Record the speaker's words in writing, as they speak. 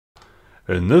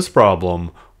In this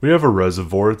problem, we have a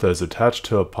reservoir that is attached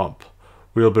to a pump.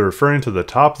 We will be referring to the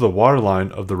top of the water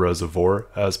line of the reservoir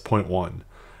as point 1.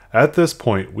 At this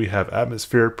point, we have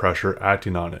atmospheric pressure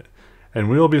acting on it, and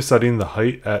we will be setting the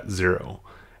height at 0,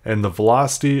 and the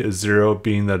velocity is 0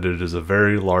 being that it is a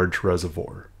very large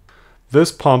reservoir.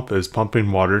 This pump is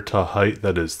pumping water to a height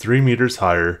that is 3 meters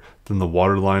higher than the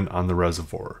water line on the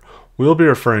reservoir. We will be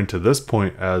referring to this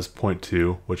point as point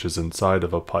 2, which is inside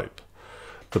of a pipe.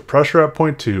 The pressure at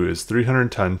point 2 is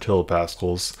 310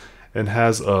 kilopascals and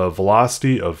has a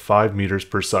velocity of 5 meters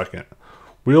per second.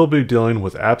 We will be dealing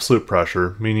with absolute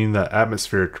pressure, meaning that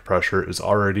atmospheric pressure is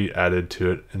already added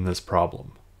to it in this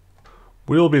problem.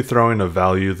 We will be throwing a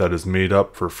value that is made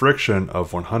up for friction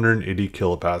of 180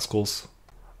 kilopascals,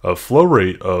 a flow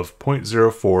rate of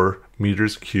 0.04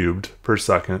 meters cubed per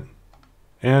second,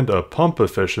 and a pump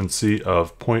efficiency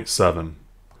of 0.7.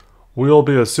 We will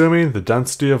be assuming the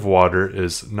density of water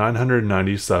is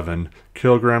 997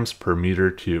 kilograms per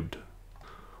meter cubed.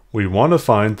 We want to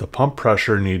find the pump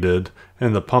pressure needed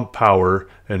and the pump power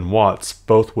in watts,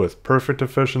 both with perfect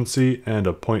efficiency and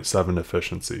a 0.7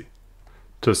 efficiency.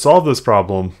 To solve this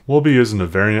problem, we'll be using a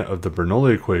variant of the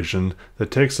Bernoulli equation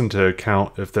that takes into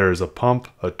account if there is a pump,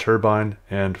 a turbine,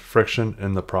 and friction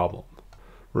in the problem.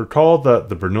 Recall that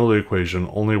the Bernoulli equation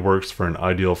only works for an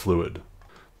ideal fluid.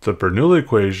 The Bernoulli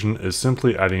equation is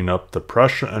simply adding up the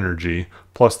pressure energy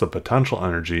plus the potential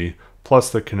energy plus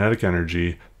the kinetic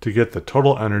energy to get the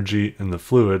total energy in the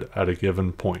fluid at a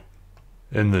given point.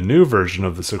 In the new version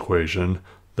of this equation,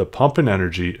 the pumping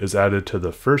energy is added to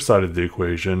the first side of the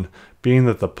equation, being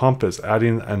that the pump is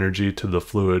adding the energy to the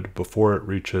fluid before it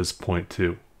reaches point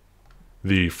 2.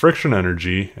 The friction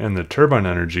energy and the turbine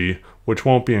energy, which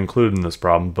won't be included in this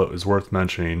problem but is worth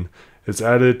mentioning, is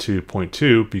added to point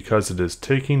 2 because it is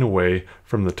taking away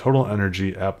from the total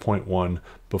energy at point 1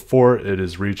 before it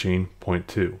is reaching point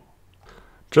 2.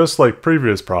 Just like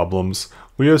previous problems,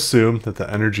 we assume that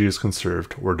the energy is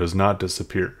conserved or does not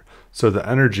disappear. So the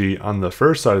energy on the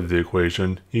first side of the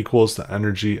equation equals the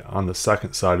energy on the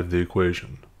second side of the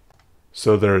equation.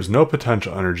 So there is no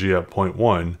potential energy at point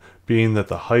 1, being that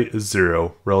the height is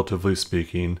 0, relatively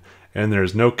speaking, and there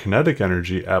is no kinetic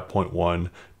energy at point 1,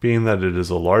 being that it is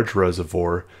a large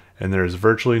reservoir and there is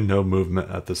virtually no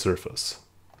movement at the surface.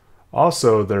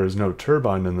 Also, there is no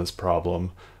turbine in this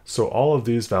problem, so all of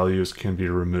these values can be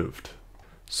removed.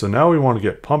 So now we want to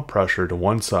get pump pressure to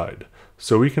one side.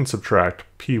 So we can subtract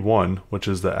P1, which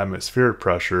is the atmospheric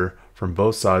pressure, from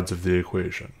both sides of the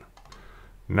equation.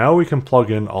 Now we can plug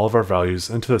in all of our values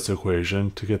into this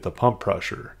equation to get the pump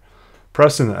pressure.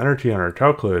 Pressing the enter key on our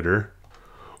calculator,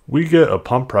 we get a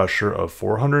pump pressure of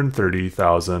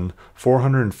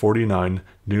 430,449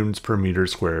 newtons per meter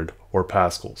squared, or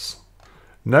pascals.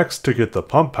 Next, to get the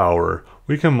pump power,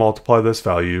 we can multiply this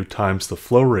value times the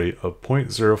flow rate of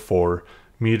 0.04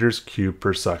 meters cubed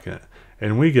per second,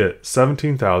 and we get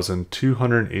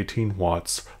 17,218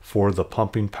 watts for the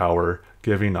pumping power,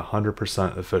 giving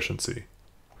 100% efficiency.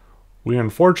 We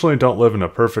unfortunately don't live in a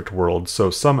perfect world,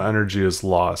 so some energy is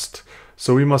lost,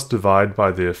 so we must divide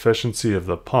by the efficiency of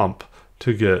the pump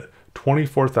to get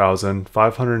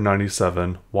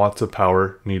 24,597 watts of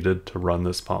power needed to run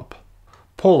this pump.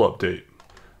 Poll update.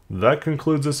 That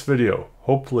concludes this video.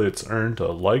 Hopefully it's earned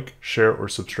a like, share, or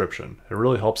subscription. It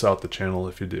really helps out the channel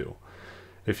if you do.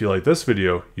 If you like this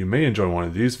video, you may enjoy one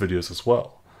of these videos as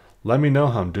well. Let me know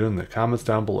how I'm doing in the comments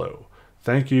down below.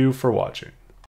 Thank you for watching.